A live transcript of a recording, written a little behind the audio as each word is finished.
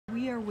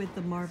are with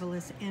the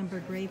marvelous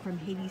Amber Gray from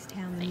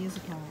Hadestown, the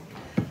musical.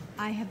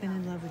 I have been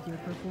in love with your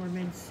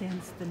performance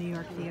since the New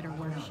York Theater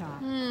Workshop.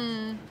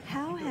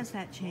 How has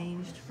that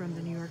changed from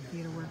the New York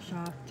Theater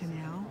Workshop to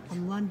now,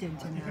 from London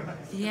to now?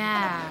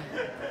 Yeah.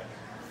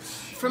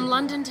 From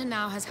London to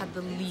now has had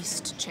the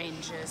least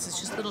changes.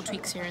 It's just little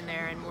tweaks here and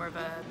there and more of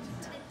a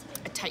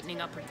tightening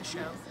up of the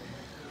show.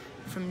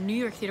 From New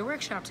York Theater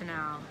Workshop to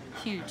now,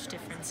 huge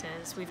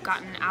differences. We've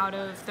gotten out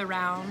of the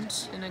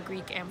round in a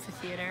Greek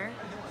amphitheater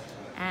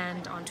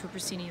and onto a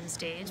proscenium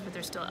stage, but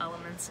there's still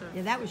elements of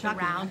that was shocking,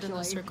 the round actually. and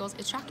the circles.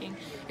 It's shocking.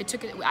 It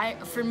took it.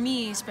 For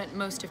me, spent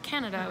most of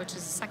Canada, which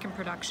is the second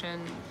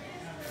production,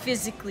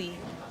 physically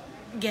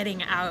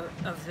getting out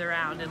of the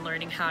round and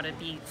learning how to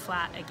be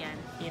flat again.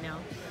 You know,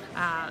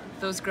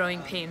 those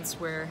growing pains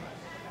were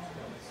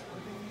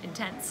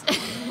intense.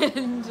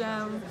 And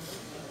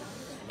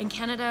in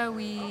Canada,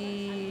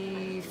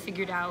 we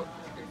figured out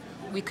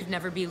we could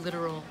never be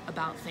literal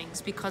about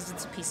things because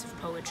it's a piece of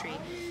poetry.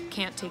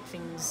 Can't take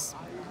things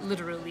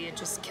literally, it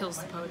just kills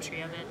the poetry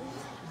of it.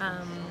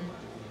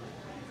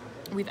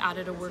 We've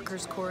added a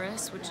workers'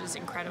 chorus, which is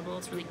incredible.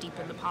 It's really deep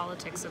in the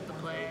politics of the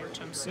play,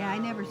 which I'm so Yeah, I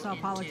never saw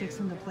into. politics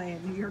in the play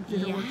at New York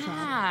Theater Workshop.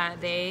 Yeah,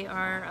 they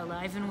are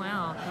alive and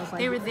well.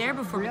 Like, They were there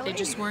before, but really? they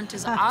just weren't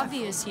as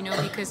obvious, you know,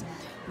 because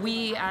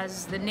we,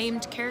 as the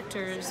named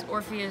characters,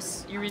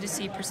 Orpheus,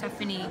 Eurydice,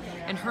 Persephone,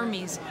 and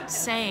Hermes,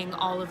 sang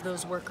all of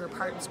those worker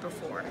parts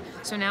before.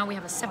 So now we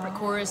have a separate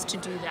chorus to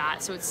do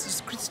that, so it's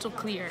just crystal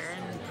clear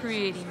and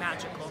pretty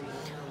magical.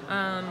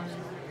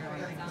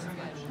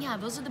 Yeah,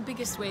 those are the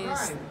biggest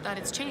ways that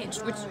it's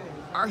changed, which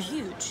are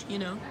huge, you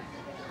know.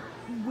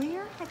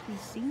 Where have we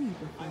seen you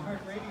before?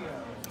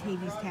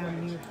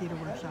 Hadestown, New York Theater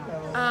Workshop.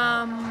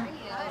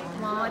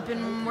 Well, I've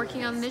been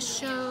working on this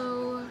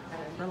show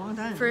For a long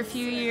time. for a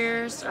few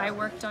years. I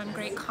worked on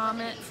Great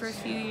Comet for a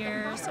few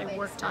years. I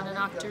worked on an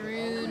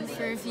Octoroon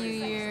for a few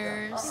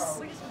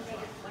years.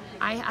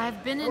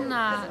 I've been in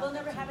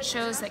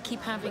shows that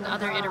keep having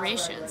other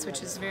iterations,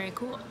 which is very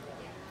cool.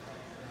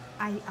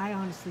 I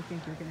honestly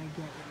think you're going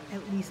to get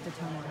at least a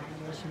ton of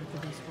recognition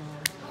for this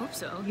role. Hope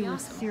so. It'd be You are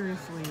awesome.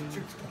 seriously,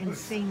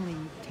 insanely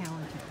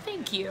talented.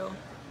 Thank you.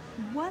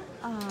 What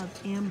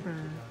of Amber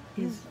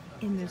is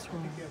in this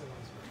role?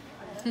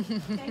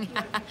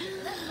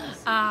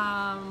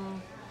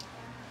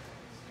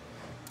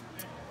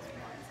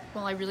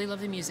 Well, I really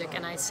love the music,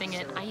 and I sing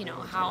it, you know,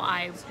 how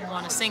I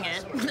want to sing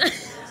it.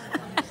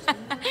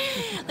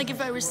 Like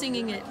if I were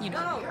singing it, you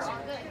know,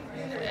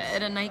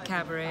 at a night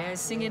cabaret, I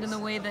sing it in a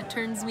way that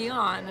turns me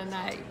on,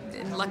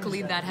 and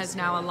luckily that has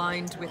now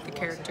aligned with the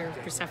character of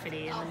Persephone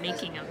and the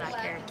making of that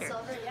character.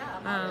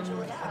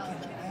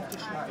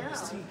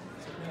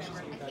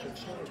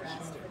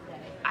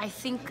 I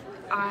think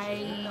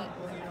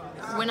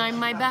when I'm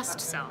my best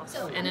self,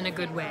 and in a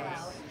good way,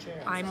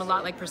 I'm a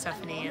lot like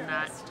Persephone in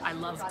that I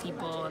love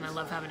people and I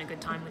love having a good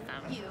time with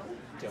them.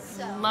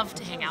 I love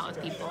to hang out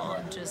with people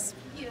and just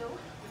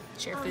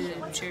share food,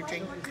 share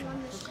drink.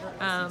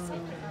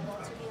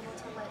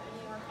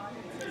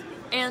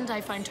 And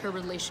I find her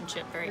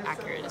relationship very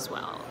accurate as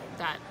well,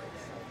 that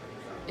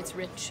it's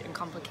rich and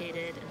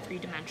complicated and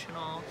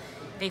three-dimensional.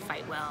 They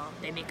fight well,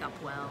 they make up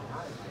well.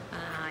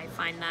 I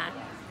find that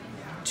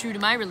true to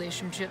my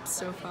relationships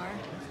so far.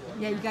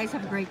 Yeah, you guys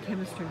have great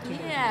chemistry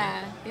together.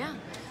 Yeah.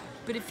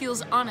 But it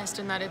feels honest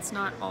in that it's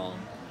not all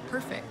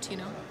perfect, you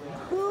know?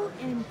 Who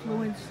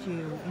influenced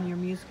you in your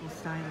musical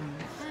styling?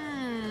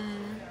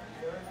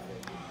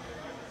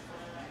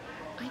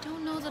 I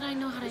don't know that I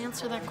know how to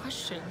answer that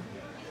question.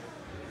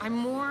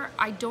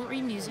 I don't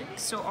read music,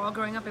 so all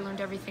growing up I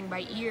learned everything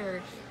by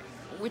ear,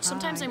 which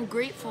sometimes I'm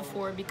grateful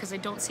for because I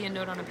don't see a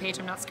note on a page.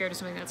 I'm not scared of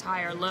something that's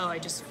high or low. I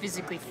just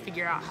physically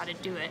figure out how to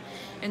do it.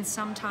 And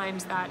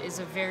sometimes that is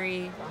a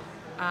very,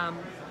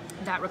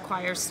 that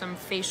requires some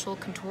facial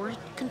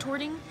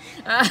contorting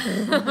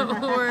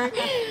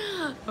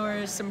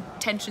or some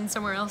tension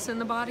somewhere else in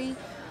the body.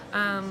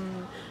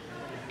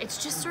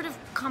 It's just sort of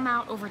come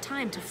out over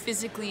time to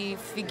physically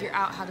figure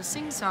out how to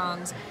sing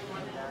songs.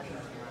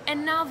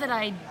 And now that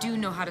I do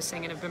know how to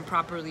sing and have been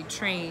properly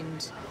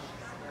trained,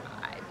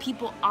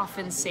 people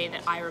often say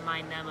that I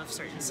remind them of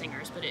certain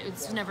singers, but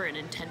it's never an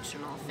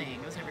intentional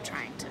thing. I was never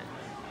trying to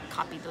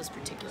copy those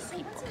particular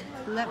people.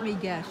 Let me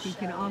guess, you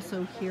can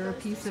also hear a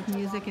piece of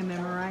music and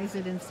memorize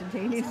it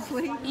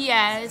instantaneously?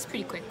 Yeah, it's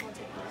pretty quick.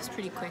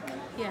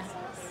 Yeah.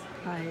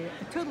 I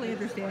totally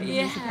understand the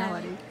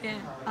musicality. Yeah.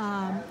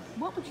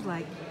 What would you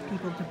like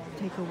people to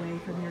take away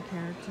from your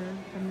character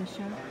from this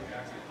show?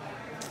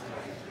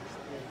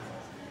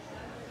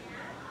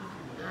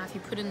 If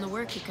you put in the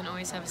work, you can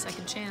always have a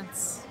second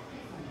chance.